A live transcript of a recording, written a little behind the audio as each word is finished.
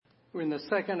We're in the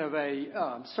second of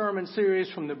a sermon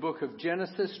series from the book of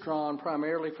Genesis, drawn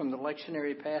primarily from the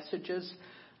lectionary passages.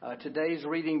 Today's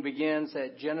reading begins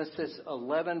at Genesis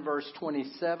 11, verse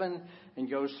 27, and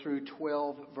goes through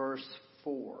 12, verse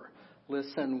 4.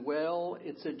 Listen well,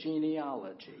 it's a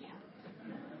genealogy.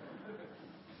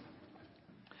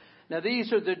 Now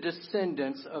these are the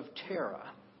descendants of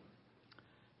Terah.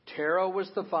 Terah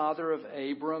was the father of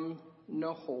Abram,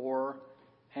 Nahor,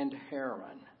 and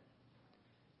Haran.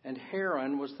 And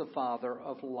Haran was the father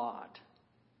of Lot.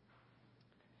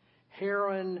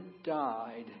 Haran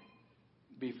died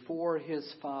before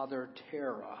his father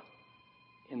Terah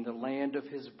in the land of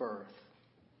his birth,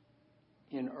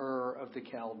 in Ur of the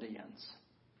Chaldeans.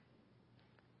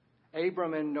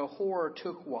 Abram and Nahor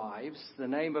took wives. The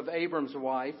name of Abram's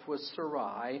wife was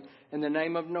Sarai, and the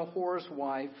name of Nahor's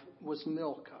wife was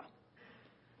Milcah.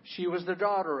 She was the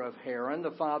daughter of Haran,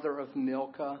 the father of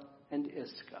Milcah and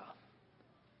Iscah.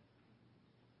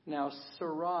 Now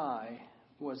Sarai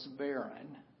was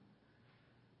barren.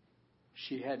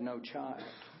 She had no child.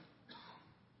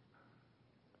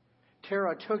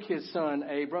 Terah took his son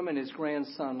Abram and his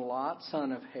grandson Lot,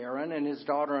 son of Haran, and his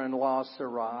daughter-in-law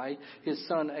Sarai, his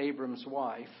son Abram's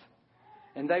wife.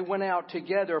 And they went out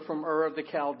together from Ur of the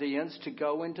Chaldeans to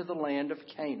go into the land of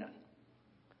Canaan.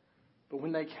 But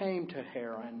when they came to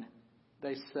Haran,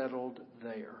 they settled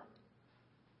there.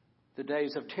 The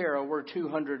days of Terah were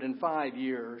 205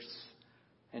 years,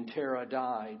 and Terah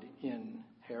died in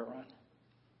Haran.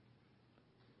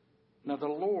 Now the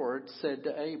Lord said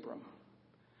to Abram,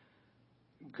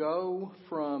 "Go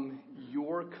from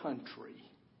your country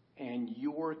and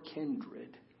your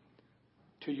kindred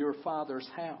to your father's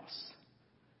house,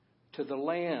 to the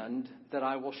land that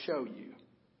I will show you.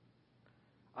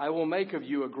 I will make of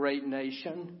you a great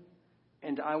nation,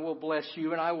 and I will bless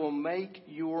you, and I will make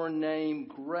your name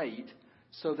great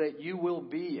so that you will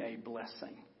be a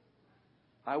blessing.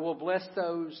 I will bless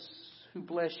those who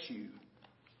bless you,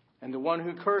 and the one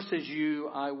who curses you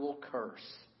I will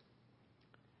curse.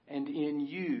 And in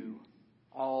you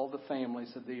all the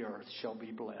families of the earth shall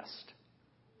be blessed."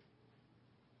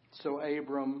 So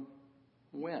Abram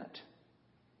went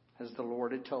as the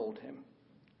Lord had told him,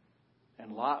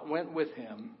 and Lot went with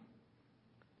him.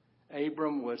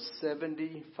 Abram was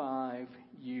 75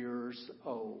 years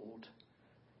old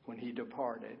when he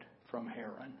departed from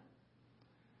Haran.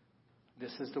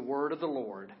 This is the word of the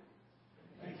Lord.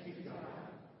 Thank you, God.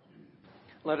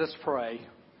 Let us pray.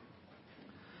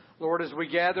 Lord, as we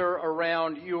gather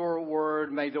around your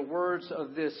word, may the words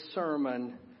of this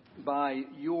sermon by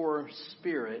your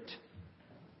Spirit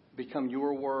become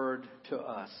your word to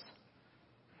us.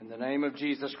 In the name of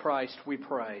Jesus Christ we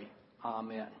pray.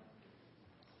 Amen.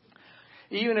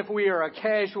 Even if we are a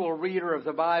casual reader of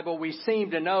the Bible, we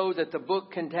seem to know that the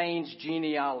book contains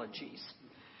genealogies.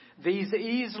 These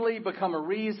easily become a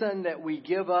reason that we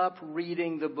give up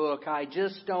reading the book. I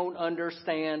just don't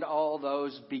understand all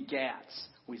those begats,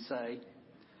 we say.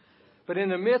 But in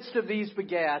the midst of these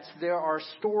begats, there are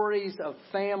stories of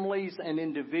families and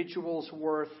individuals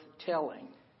worth telling.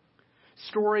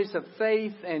 Stories of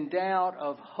faith and doubt,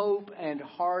 of hope and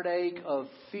heartache, of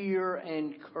fear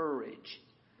and courage.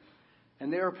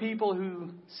 And there are people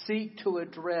who seek to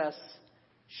address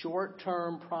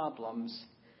short-term problems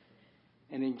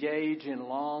and engage in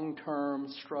long-term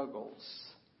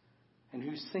struggles, and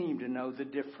who seem to know the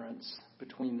difference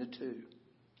between the two.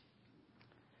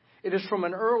 It is from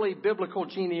an early biblical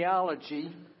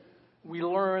genealogy we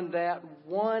learn that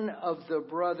one of the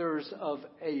brothers of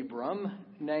Abram,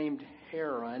 named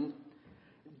Haran,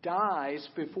 dies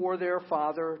before their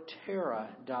father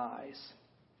Terah dies,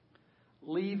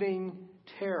 leaving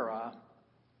Terah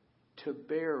to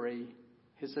bury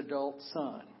his adult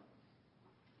son.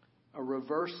 A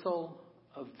reversal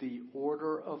of the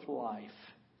order of life,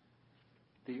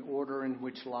 the order in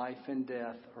which life and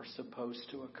death are supposed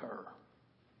to occur.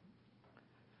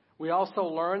 We also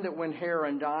learn that when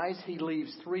Haran dies, he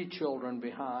leaves 3 children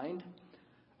behind.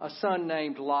 A son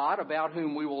named Lot, about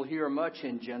whom we will hear much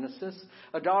in Genesis.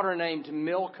 A daughter named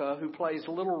Milcah, who plays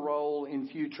little role in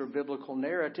future biblical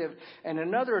narrative. And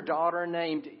another daughter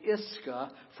named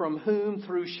Iscah, from whom,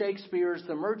 through Shakespeare's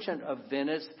The Merchant of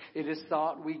Venice, it is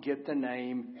thought we get the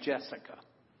name Jessica.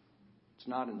 It's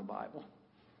not in the Bible.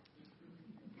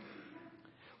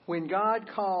 When God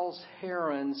calls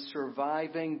Haran's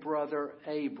surviving brother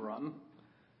Abram,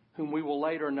 whom we will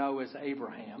later know as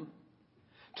Abraham,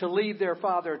 to leave their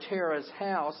father Terah's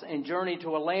house and journey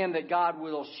to a land that God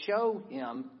will show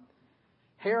him,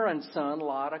 Haran's son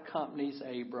Lot accompanies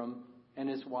Abram and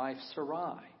his wife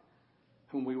Sarai,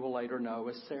 whom we will later know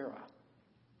as Sarah.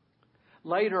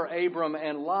 Later, Abram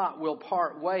and Lot will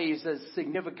part ways as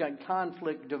significant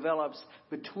conflict develops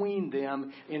between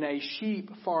them in a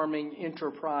sheep farming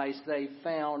enterprise they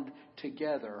found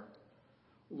together,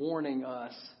 warning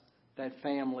us that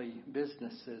family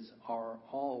businesses are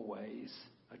always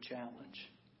a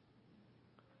challenge.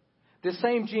 This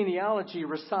same genealogy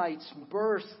recites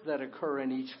births that occur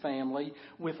in each family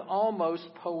with almost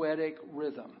poetic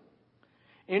rhythm.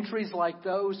 Entries like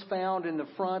those found in the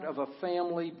front of a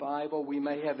family Bible we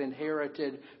may have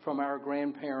inherited from our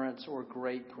grandparents or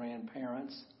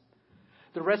great-grandparents.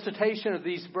 The recitation of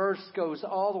these births goes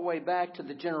all the way back to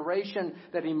the generation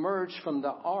that emerged from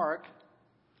the ark.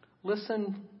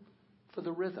 Listen for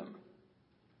the rhythm.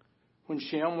 When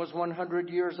Shem was 100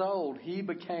 years old, he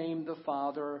became the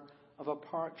father of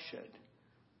Arpachshad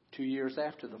 2 years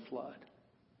after the flood.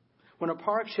 When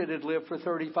Arpachshad had lived for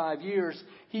 35 years,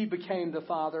 he became the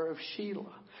father of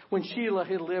Shelah. When Shelah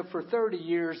had lived for 30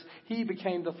 years, he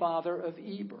became the father of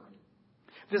Eber.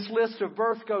 This list of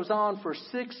birth goes on for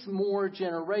 6 more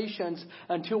generations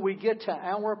until we get to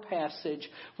our passage.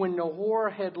 When Nahor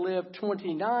had lived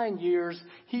 29 years,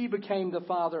 he became the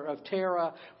father of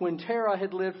Terah. When Terah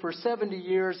had lived for 70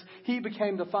 years, he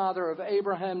became the father of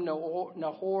Abraham,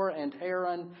 Nahor, and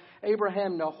Haran.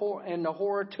 Abraham and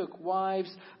Nahor took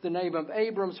wives. The name of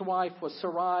Abram's wife was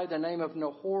Sarai. The name of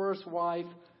Nahor's wife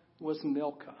was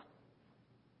Milcah.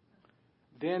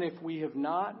 Then, if we have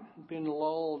not been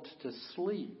lulled to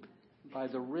sleep by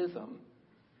the rhythm,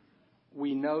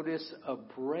 we notice a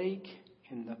break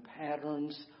in the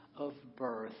patterns of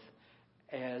birth,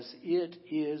 as it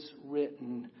is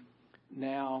written,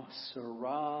 "Now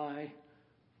Sarai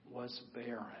was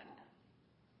barren.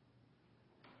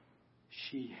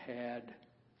 She had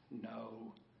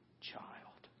no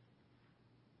child."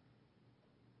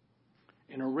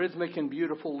 In a rhythmic and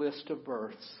beautiful list of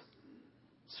births,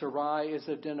 Sarai is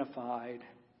identified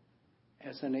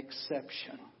as an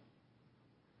exception,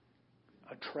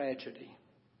 a tragedy,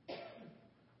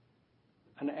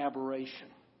 an aberration,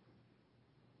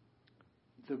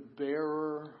 the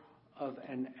bearer of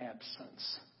an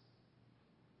absence,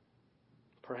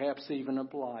 perhaps even a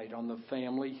blight on the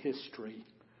family history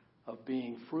of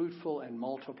being fruitful and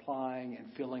multiplying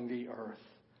and filling the earth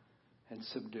and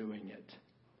subduing it.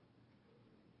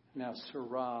 Now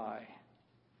Sarai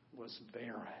was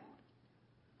barren.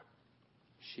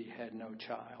 She had no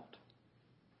child.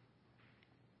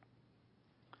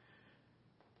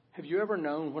 Have you ever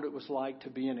known what it was like to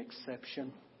be an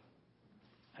exception,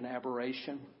 an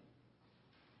aberration,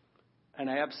 an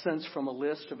absence from a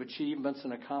list of achievements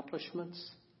and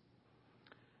accomplishments?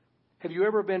 Have you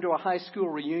ever been to a high school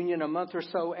reunion a month or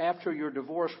so after your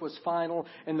divorce was final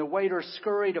and the waiters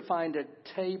scurry to find a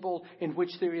table in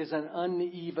which there is an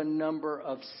uneven number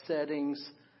of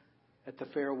settings at the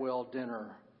farewell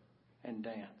dinner and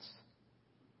dance?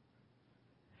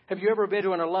 Have you ever been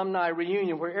to an alumni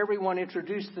reunion where everyone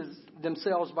introduces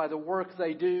themselves by the work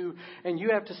they do and you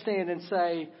have to stand and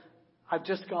say, "I've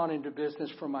just gone into business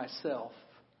for myself,"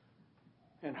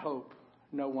 and hope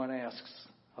no one asks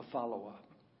a follow-up?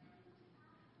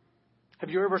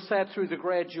 Have you ever sat through a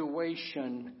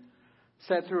graduation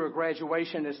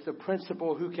as the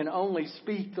principal who can only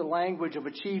speak the language of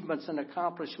achievements and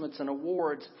accomplishments and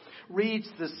awards,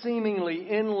 reads the seemingly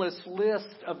endless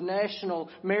list of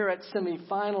national merit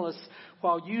semifinalists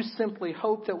while you simply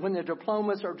hope that when the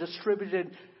diplomas are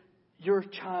distributed, your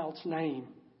child's name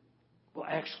will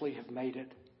actually have made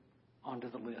it onto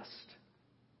the list?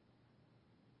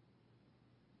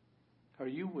 Are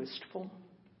you wistful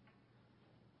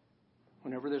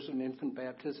whenever there's an infant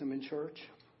baptism in church?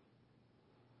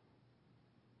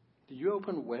 Do you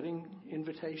open wedding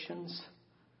invitations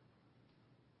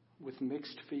with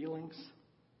mixed feelings?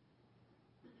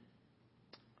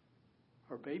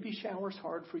 Are baby showers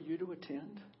hard for you to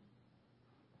attend?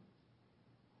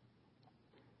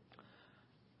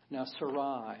 Now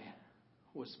Sarai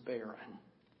was barren.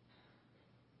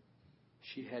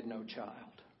 She had no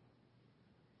child.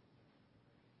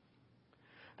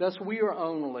 Thus we are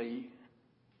only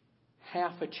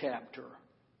half a chapter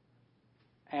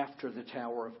after the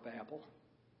Tower of Babel,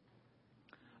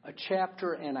 a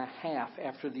chapter and a half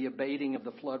after the abating of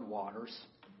the floodwaters,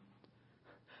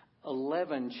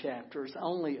 11 chapters,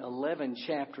 only 11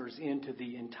 chapters into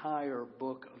the entire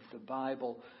book of the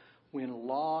Bible, when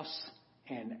loss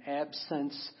and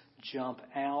absence jump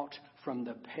out from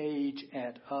the page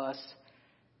at us.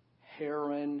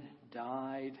 Haran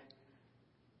died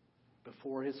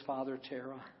before his father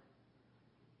Terah.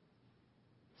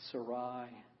 Sarai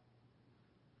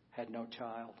had no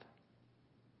child.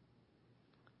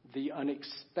 The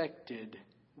unexpected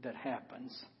that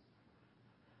happens.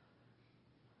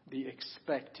 the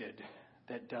expected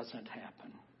that doesn't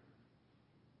happen.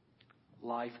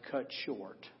 Life cut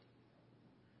short.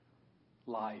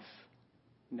 Life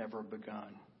never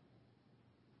begun.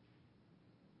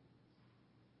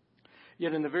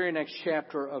 Yet in the very next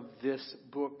chapter of this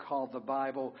book called the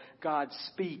Bible, God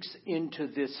speaks into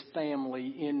this family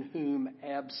in whom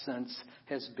absence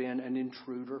has been an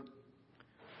intruder.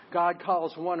 God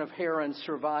calls one of Haran's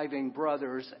surviving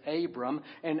brothers, Abram,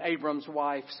 and Abram's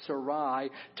wife, Sarai,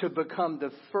 to become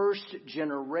the first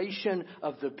generation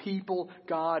of the people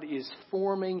God is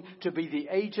forming to be the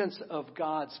agents of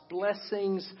God's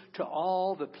blessings to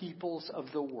all the peoples of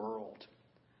the world.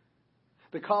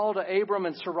 The call to Abram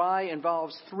and Sarai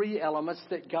involves three elements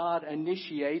that God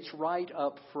initiates right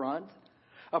up front.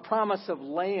 A promise of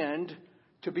land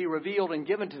to be revealed and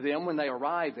given to them when they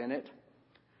arrive in it.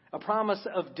 A promise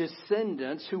of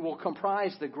descendants who will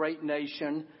comprise the great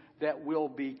nation that will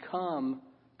become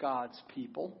God's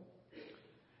people.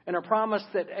 And a promise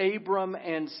that Abram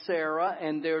and Sarah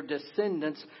and their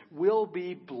descendants will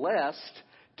be blessed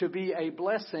to be a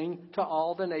blessing to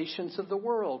all the nations of the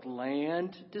world.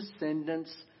 Land,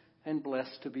 descendants, and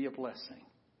blessed to be a blessing.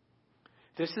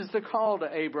 This is the call to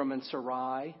Abram and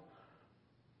Sarai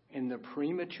in the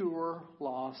premature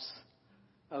loss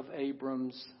of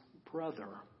Abram's brother,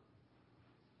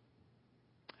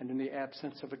 and in the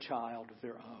absence of a child of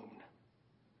their own.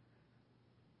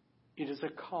 It is a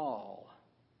call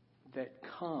that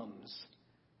comes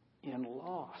in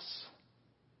loss,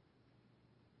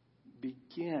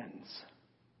 begins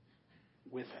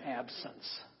with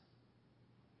absence.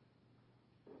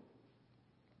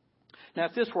 Now,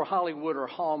 if this were Hollywood or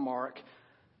Hallmark,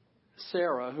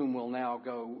 Sarah, whom we'll now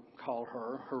go call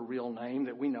her real name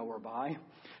that we know her by,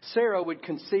 Sarah would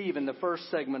conceive in the first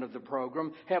segment of the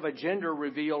program, have a gender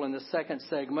reveal in the second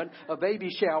segment, a baby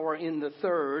shower in the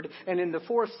third, and in the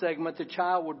fourth segment, the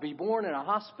child would be born in a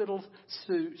hospital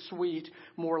suite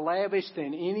more lavish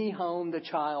than any home the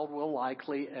child will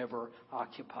likely ever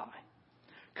occupy.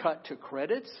 Cut to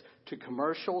credits, to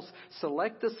commercials,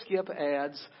 select the skip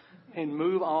ads, and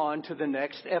move on to the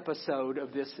next episode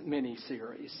of this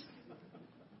mini-series.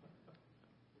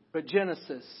 But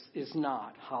Genesis is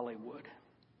not Hollywood.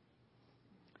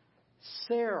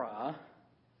 Sarah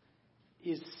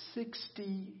is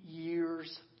 60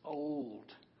 years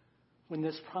old when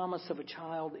this promise of a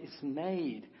child is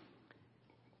made.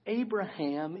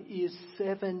 Abraham is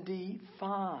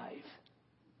 75.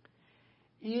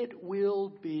 It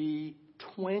will be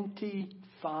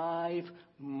 25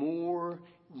 more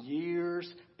years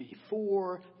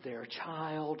before their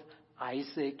child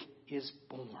Isaac is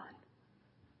born.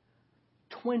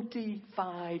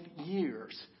 25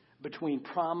 years between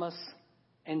promise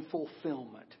and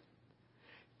fulfillment.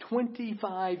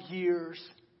 25 years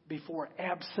before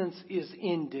absence is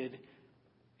ended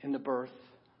in the birth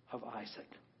of Isaac.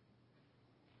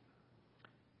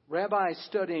 Rabbis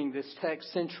studying this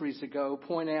text centuries ago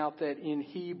point out that in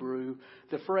Hebrew,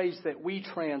 the phrase that we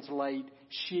translate,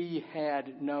 she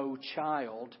had no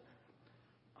child,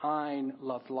 ein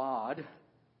lavlad,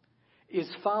 is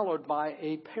followed by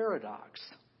a paradox.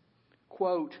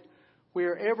 Quote,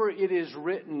 wherever it is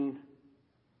written,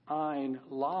 ein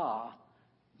la,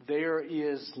 there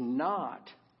is not.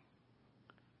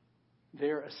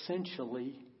 There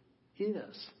essentially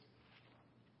is.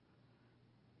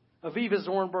 Aviva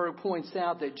Zornberg points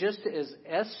out that just as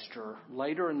Esther,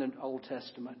 later in the Old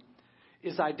Testament,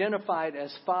 is identified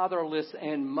as fatherless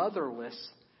and motherless,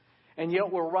 and yet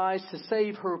will rise to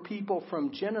save her people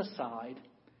from genocide,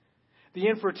 the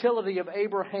infertility of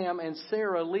Abraham and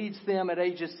Sarah leads them at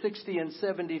ages 60 and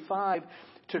 75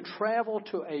 to travel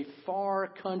to a far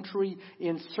country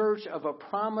in search of a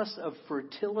promise of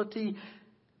fertility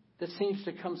that seems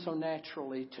to come so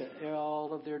naturally to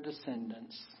all of their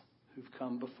descendants who've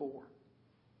come before.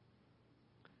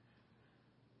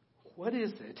 What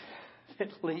is it that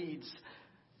leads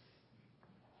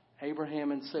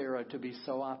Abraham and Sarah to be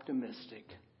so optimistic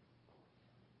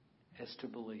as to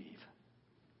believe,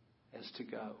 as to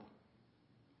go?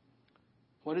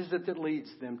 What is it that leads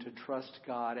them to trust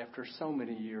God after so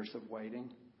many years of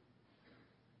waiting?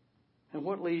 And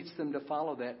what leads them to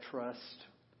follow that trust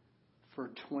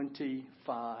for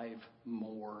 25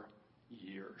 more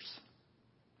years?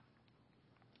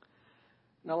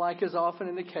 Now, like is often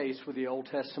in the case with the Old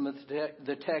Testament,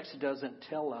 the text doesn't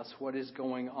tell us what is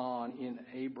going on in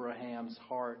Abraham's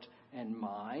heart and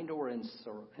mind or in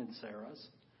Sarah's.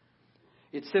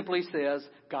 It simply says,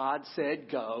 God said,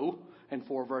 go, and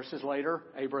 4 verses later,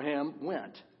 Abraham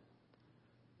went.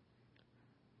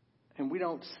 And we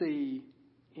don't see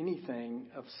anything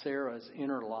of Sarah's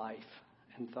inner life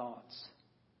and thoughts.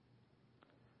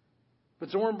 But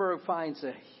Zornberg finds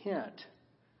a hint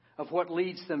of what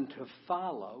leads them to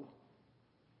follow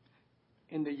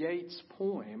in the Yeats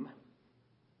poem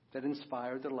that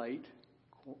inspired the late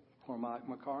Cormac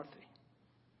McCarthy.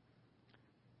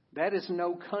 That is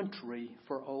no country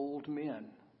for old men,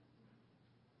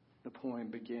 the poem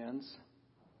begins.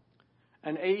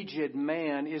 An aged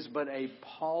man is but a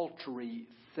paltry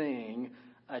thing,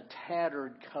 a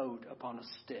tattered coat upon a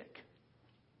stick.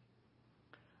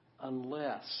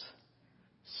 Unless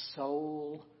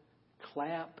soul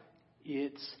clap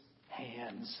its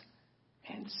hands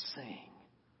and sing.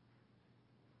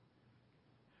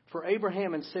 For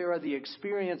Abraham and Sarah, the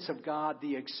experience of God,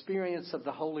 the experience of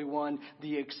the Holy One,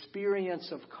 the experience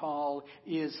of call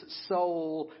is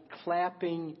soul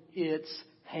clapping its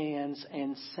hands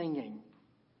and singing.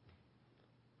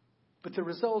 But the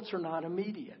results are not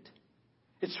immediate.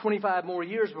 It's 25 more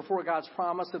years before God's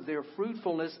promise of their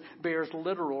fruitfulness bears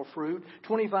literal fruit.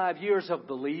 25 years of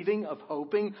believing, of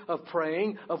hoping, of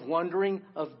praying, of wondering,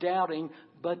 of doubting.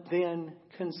 But then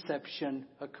conception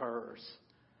occurs.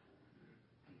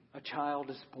 A child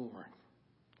is born.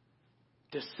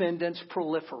 Descendants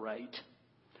proliferate.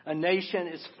 A nation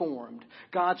is formed.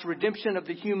 God's redemption of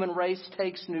the human race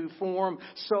takes new form.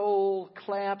 Soul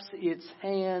claps its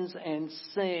hands and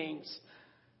sings.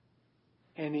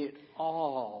 And it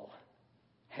all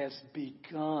has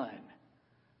begun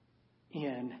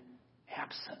in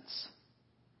absence,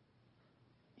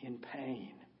 in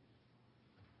pain,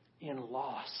 in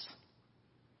loss,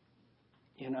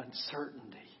 in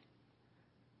uncertainty,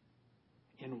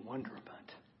 in wonderment.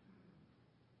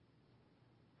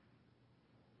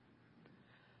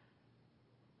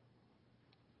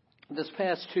 This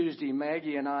past Tuesday,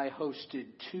 Maggie and I hosted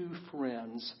two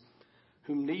friends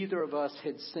whom neither of us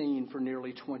had seen for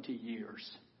nearly 20 years.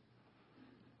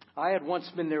 I had once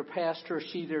been their pastor,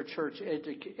 she their church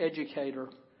educator,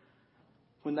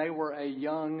 when they were a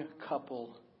young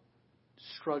couple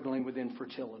struggling with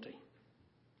infertility.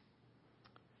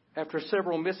 After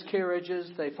several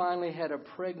miscarriages, they finally had a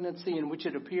pregnancy in which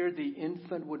it appeared the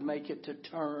infant would make it to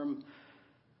term,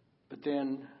 but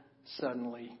then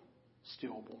suddenly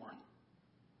stillborn.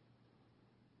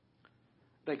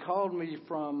 They called me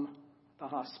from the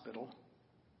hospital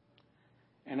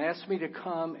and asked me to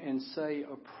come and say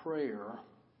a prayer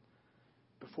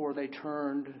before they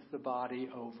turned the body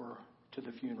over to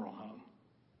the funeral home.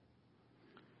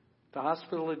 The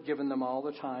hospital had given them all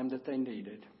the time that they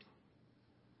needed.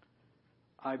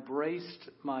 I braced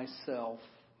myself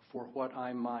for what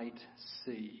I might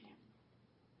see.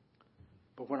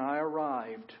 But when I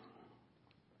arrived,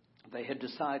 they had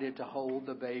decided to hold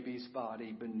the baby's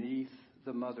body beneath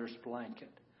the mother's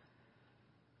blanket,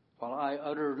 while I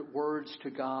uttered words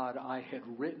to God I had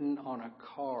written on a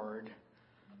card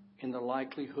in the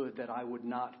likelihood that I would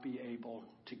not be able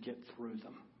to get through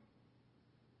them.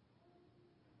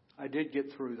 I did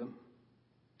get through them.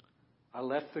 I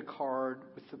left the card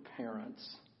with the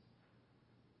parents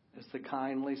as the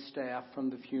kindly staff from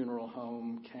the funeral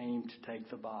home came to take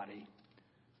the body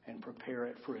and prepare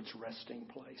it for its resting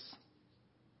place.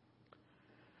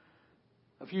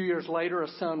 A few years later, a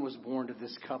son was born to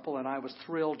this couple, and I was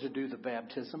thrilled to do the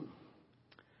baptism.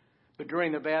 But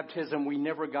during the baptism, we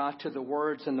never got to the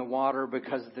words in the water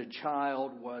because the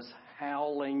child was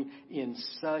howling in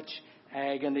such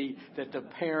agony that the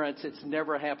parents, it's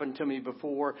never happened to me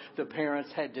before, the parents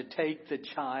had to take the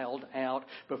child out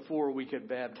before we could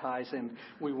baptize him.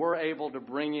 We were able to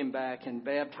bring him back and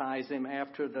baptize him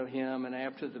after the hymn and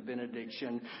after the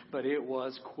benediction, but it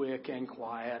was quick and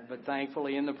quiet. But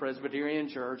thankfully in the Presbyterian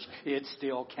Church, it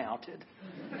still counted.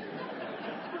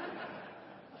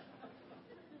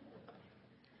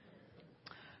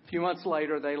 A few months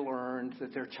later, they learned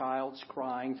that their child's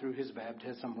crying through his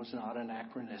baptism was not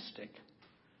anachronistic.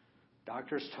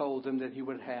 Doctors told them that he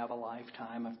would have a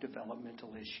lifetime of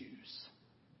developmental issues.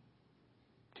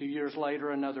 2 years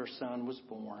later, another son was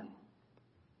born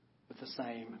with the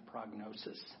same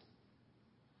prognosis.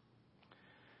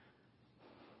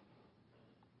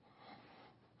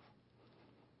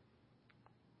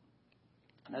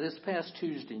 Now, this past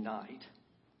Tuesday night,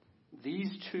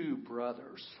 these two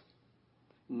brothers,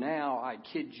 now, I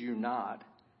kid you not,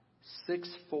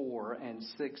 6'4" and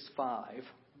 6'5",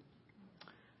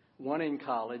 one in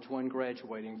college, one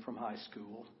graduating from high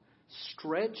school,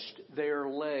 stretched their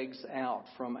legs out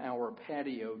from our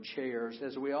patio chairs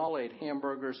as we all ate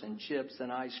hamburgers and chips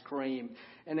and ice cream,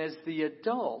 and as the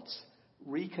adults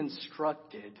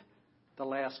reconstructed the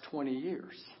last 20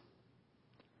 years.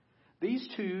 These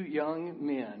two young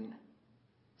men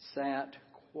sat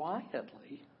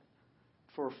quietly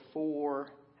for 4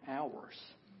 hours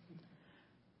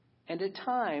And at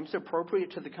times,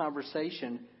 appropriate to the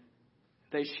conversation,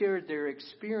 they shared their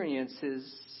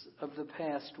experiences of the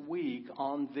past week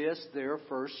on this, their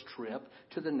first trip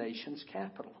to the nation's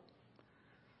capital.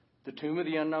 The Tomb of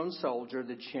the Unknown Soldier,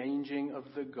 the changing of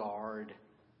the guard,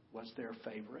 was their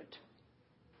favorite.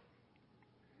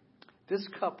 This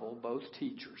couple, both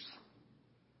teachers,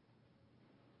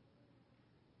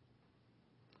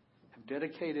 have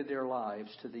dedicated their lives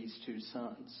to these two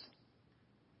sons.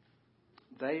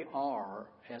 They are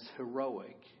as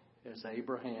heroic as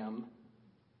Abraham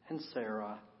and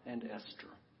Sarah and Esther.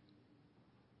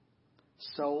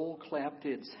 Soul clapped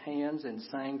its hands and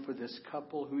sang for this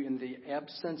couple who, in the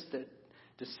absence that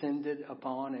descended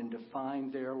upon and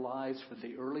defined their lives for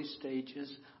the early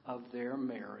stages of their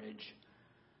marriage,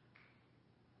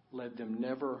 led them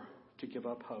never to give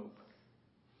up hope,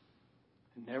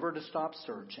 never to stop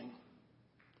searching,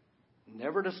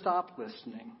 never to stop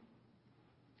listening,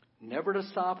 never to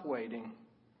stop waiting,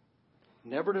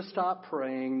 never to stop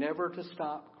praying, never to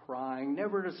stop crying,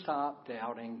 never to stop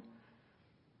doubting,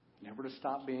 never to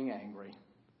stop being angry,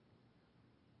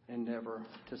 and never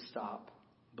to stop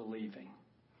believing.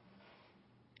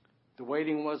 The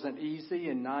waiting wasn't easy,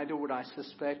 and neither would I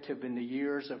suspect have been the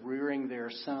years of rearing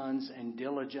their sons and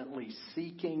diligently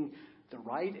seeking the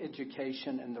right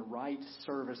education and the right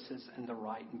services and the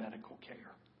right medical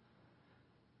care.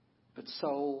 But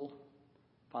soul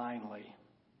finally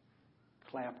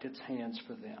clapped its hands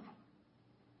for them.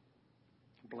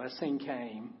 Blessing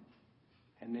came,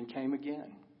 and then came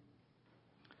again.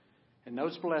 And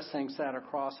those blessings sat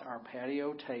across our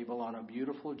patio table on a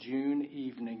beautiful June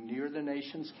evening near the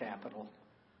nation's capital,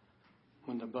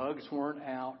 when the bugs weren't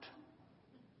out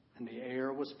and the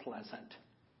air was pleasant,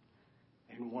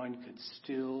 and one could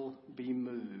still be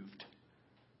moved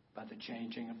by the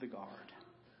changing of the guard.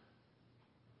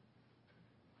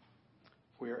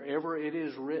 Wherever it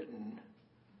is written,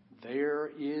 there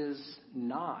is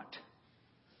not,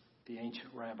 the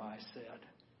ancient rabbi said.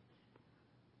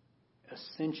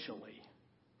 Essentially,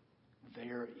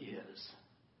 there is.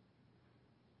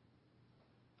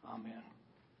 Amen.